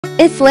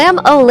Assalamu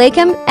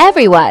alaikum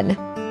everyone!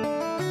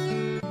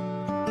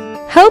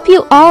 Hope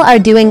you all are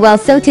doing well.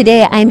 So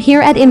today I'm here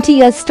at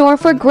Imtiaz Store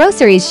for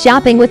groceries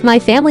shopping with my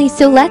family,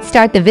 so let's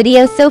start the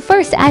video. So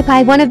first I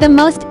buy one of the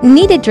most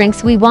needed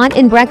drinks we want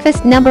in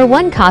breakfast. Number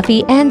 1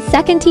 coffee and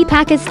second tea.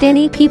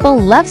 Pakistani people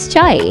loves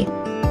chai.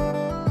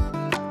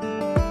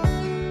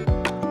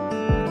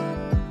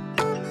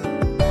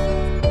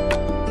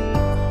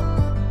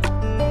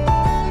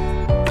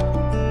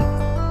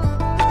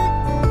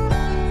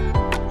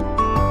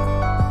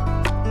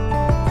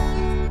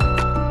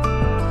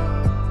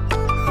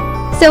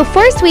 So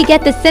first we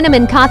get the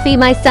cinnamon coffee.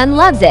 My son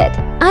loves it.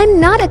 I'm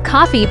not a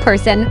coffee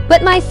person,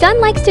 but my son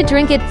likes to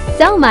drink it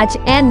so much.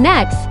 And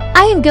next,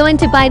 I am going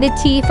to buy the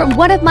tea from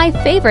one of my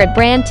favorite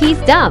brand, Tea's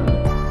Dum.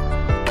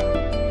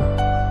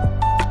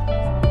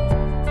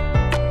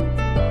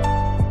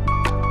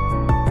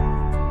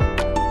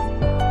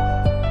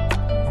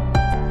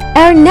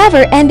 Our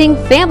never-ending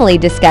family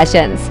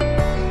discussions.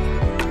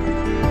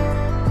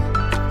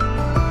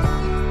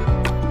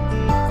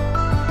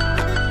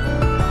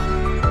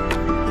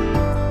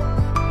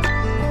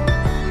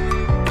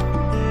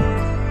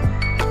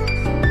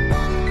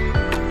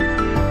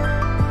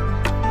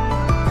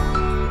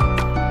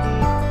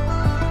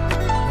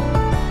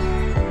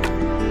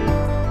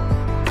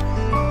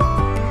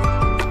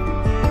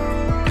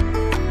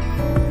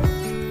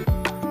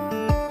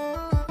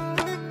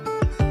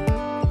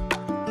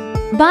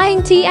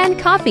 Buying tea and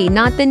coffee.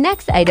 Not the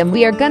next item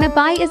we are gonna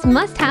buy is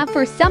must-have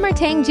for summer.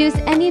 Tang juice,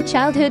 any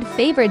childhood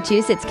favorite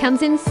juice. It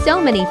comes in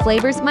so many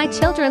flavors. My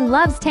children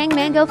loves Tang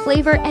mango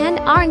flavor and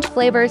orange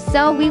flavor,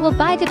 so we will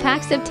buy 2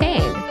 packs of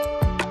Tang.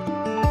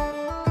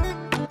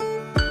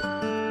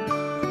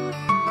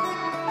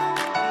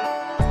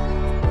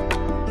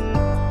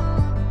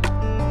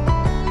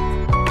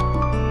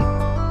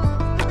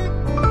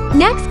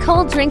 Next,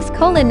 cold drinks.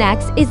 Cola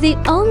Next is the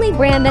only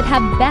brand that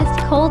have best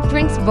cold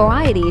drinks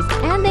varieties,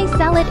 and they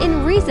sell it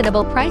in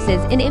reasonable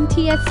prices. In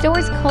Imtiaz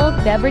Stores, cold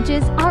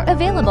beverages are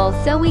available,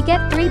 so we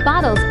get 3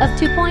 bottles of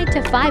 2.5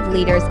 to 5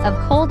 liters of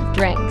cold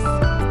drinks.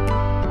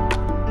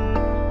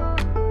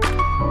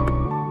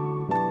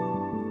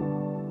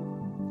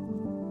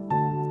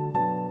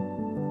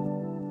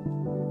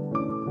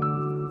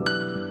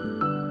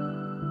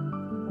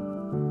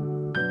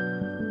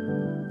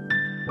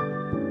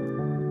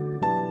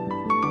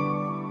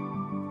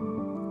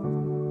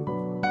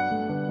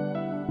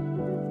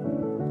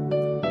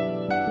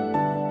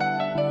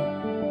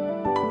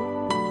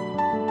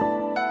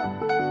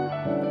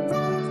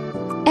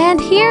 And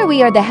here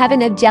we are, the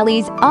heaven of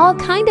jellies. All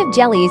kind of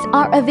jellies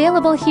are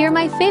available here.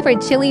 My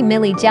favorite chili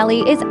milli jelly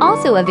is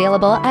also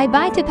available. I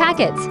buy 2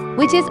 packets,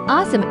 which is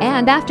awesome.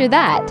 And after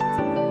that,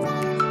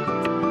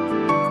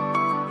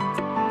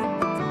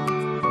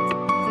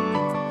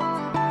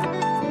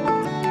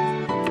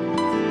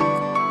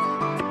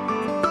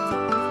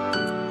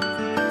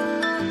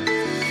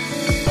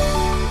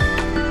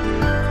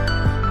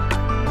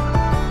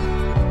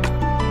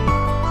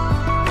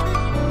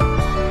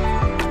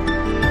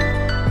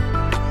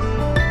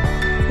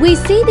 we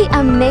see the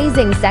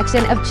amazing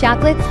section of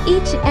chocolates.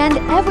 Each and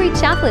every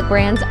chocolate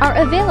brands are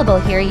available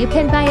here. You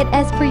can buy it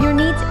as per your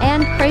needs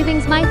and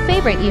cravings. My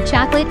favorite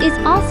chocolate is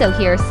also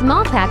here.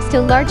 Small packs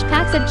to large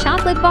packs of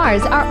chocolate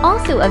bars are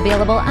also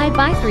available. I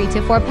buy 3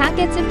 to 4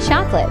 packets of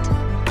chocolate.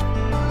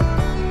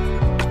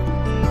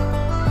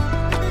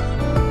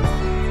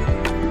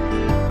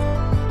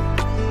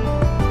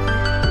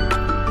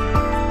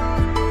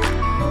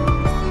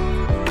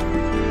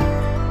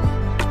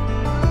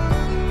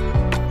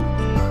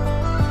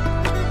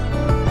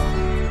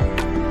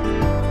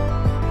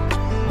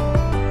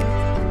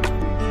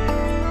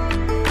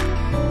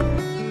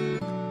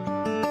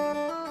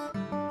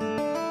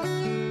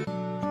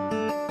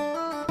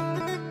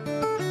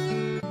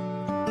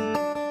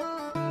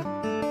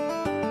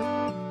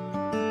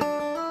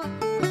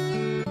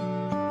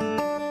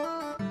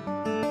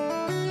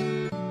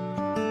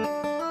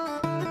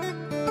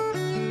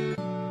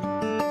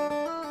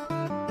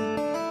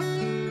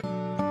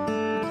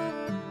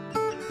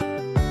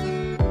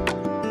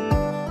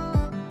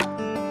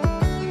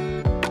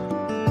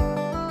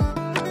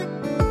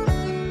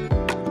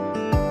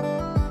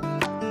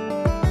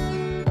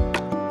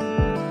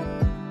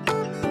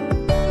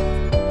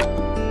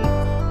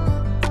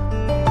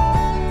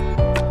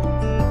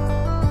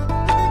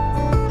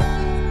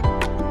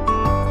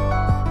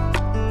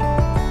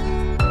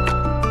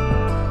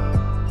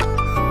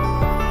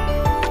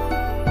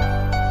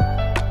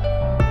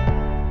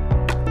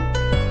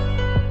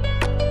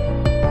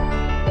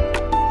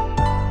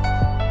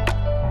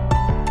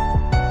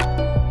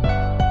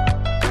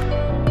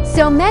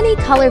 So many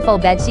colorful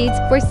bed sheets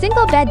for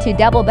single bed to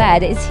double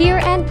bed is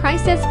here, and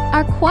prices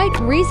are quite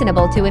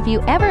reasonable too. If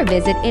you ever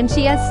visit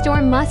Imtiaz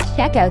Store, must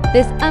check out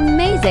this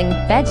amazing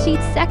bed sheet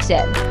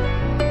section.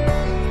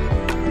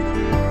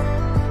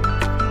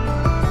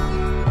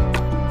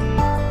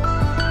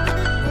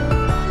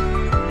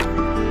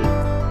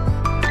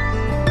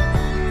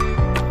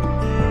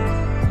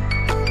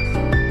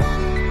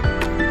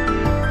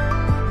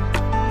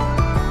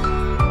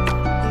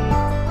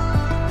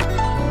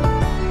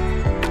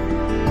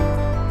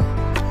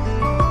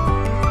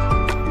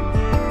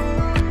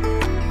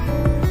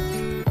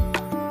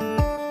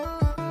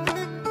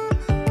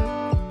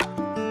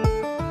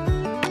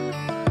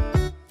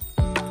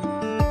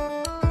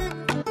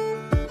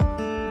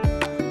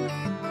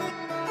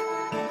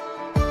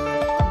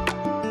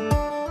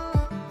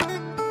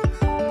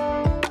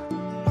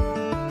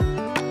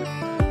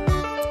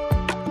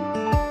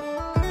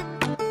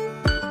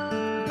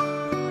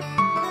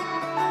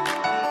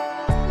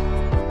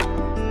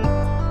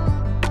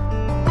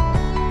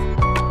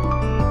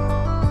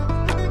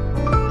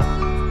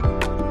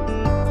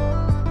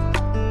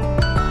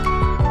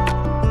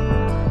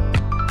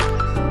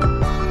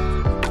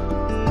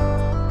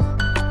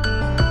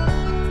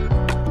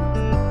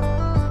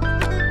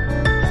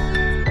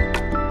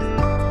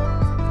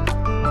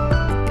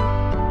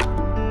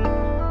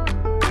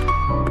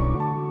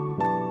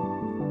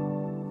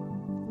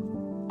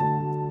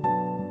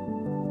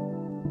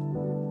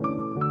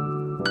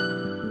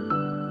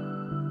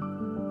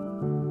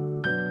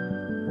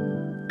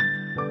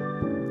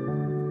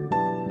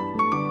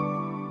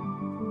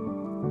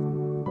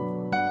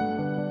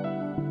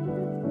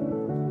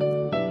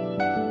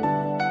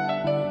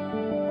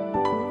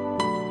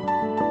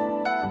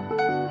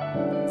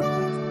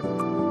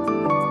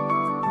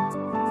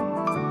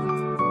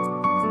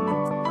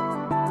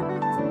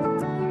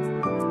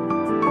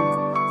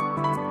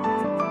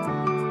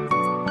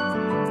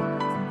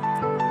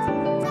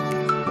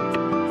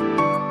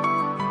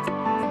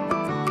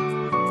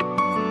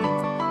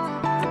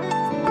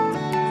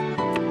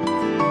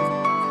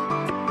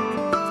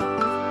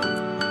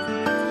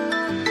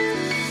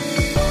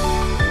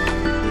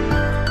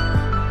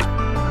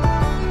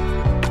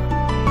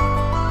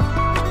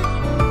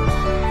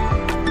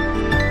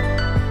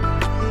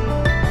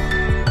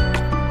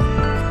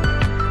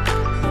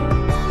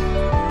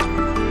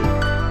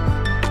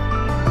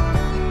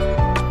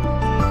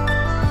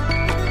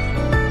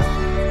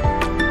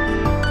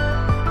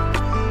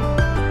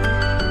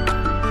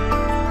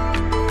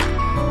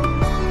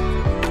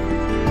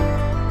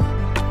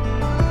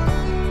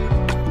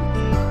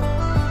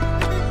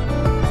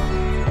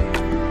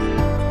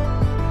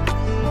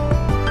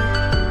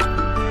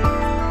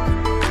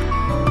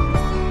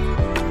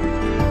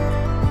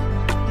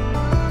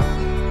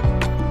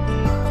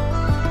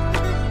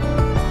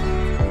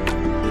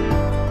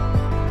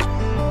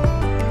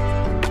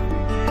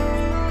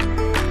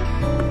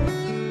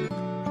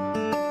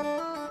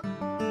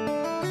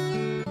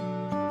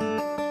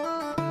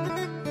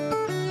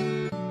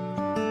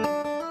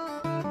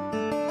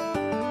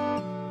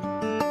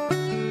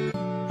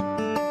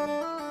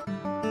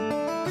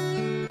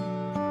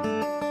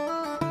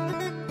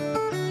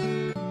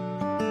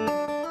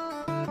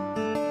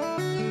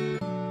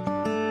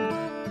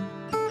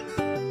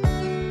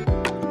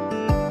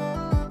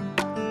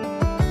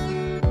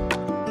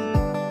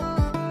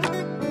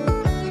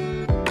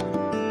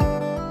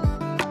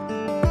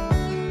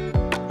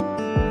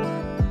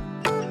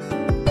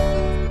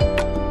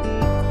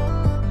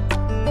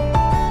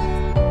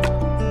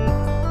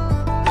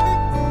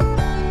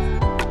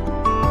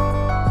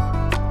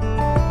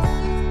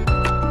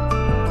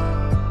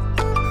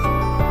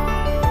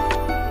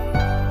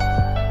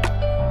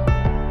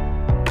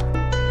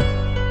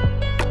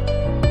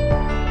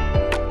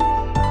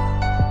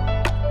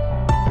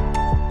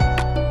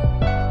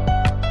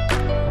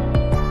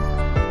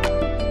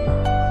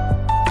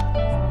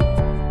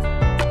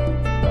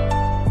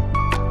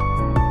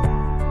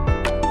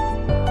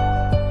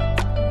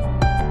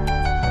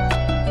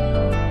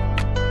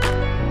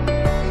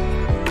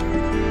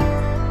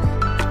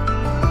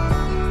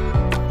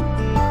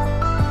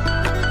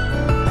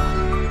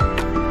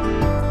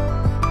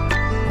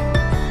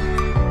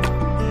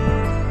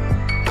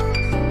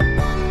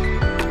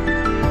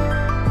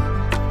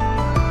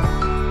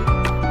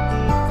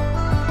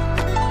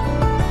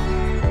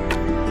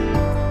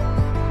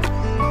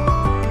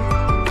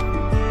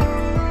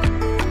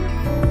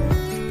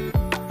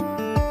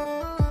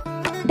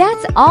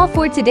 all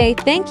for today.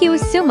 Thank you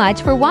so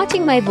much for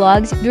watching my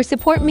vlogs. Your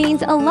support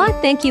means a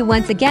lot. Thank you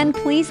once again.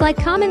 Please like,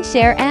 comment,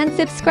 share, and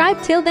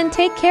subscribe. Till then,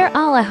 take care.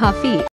 Allah Hafiz.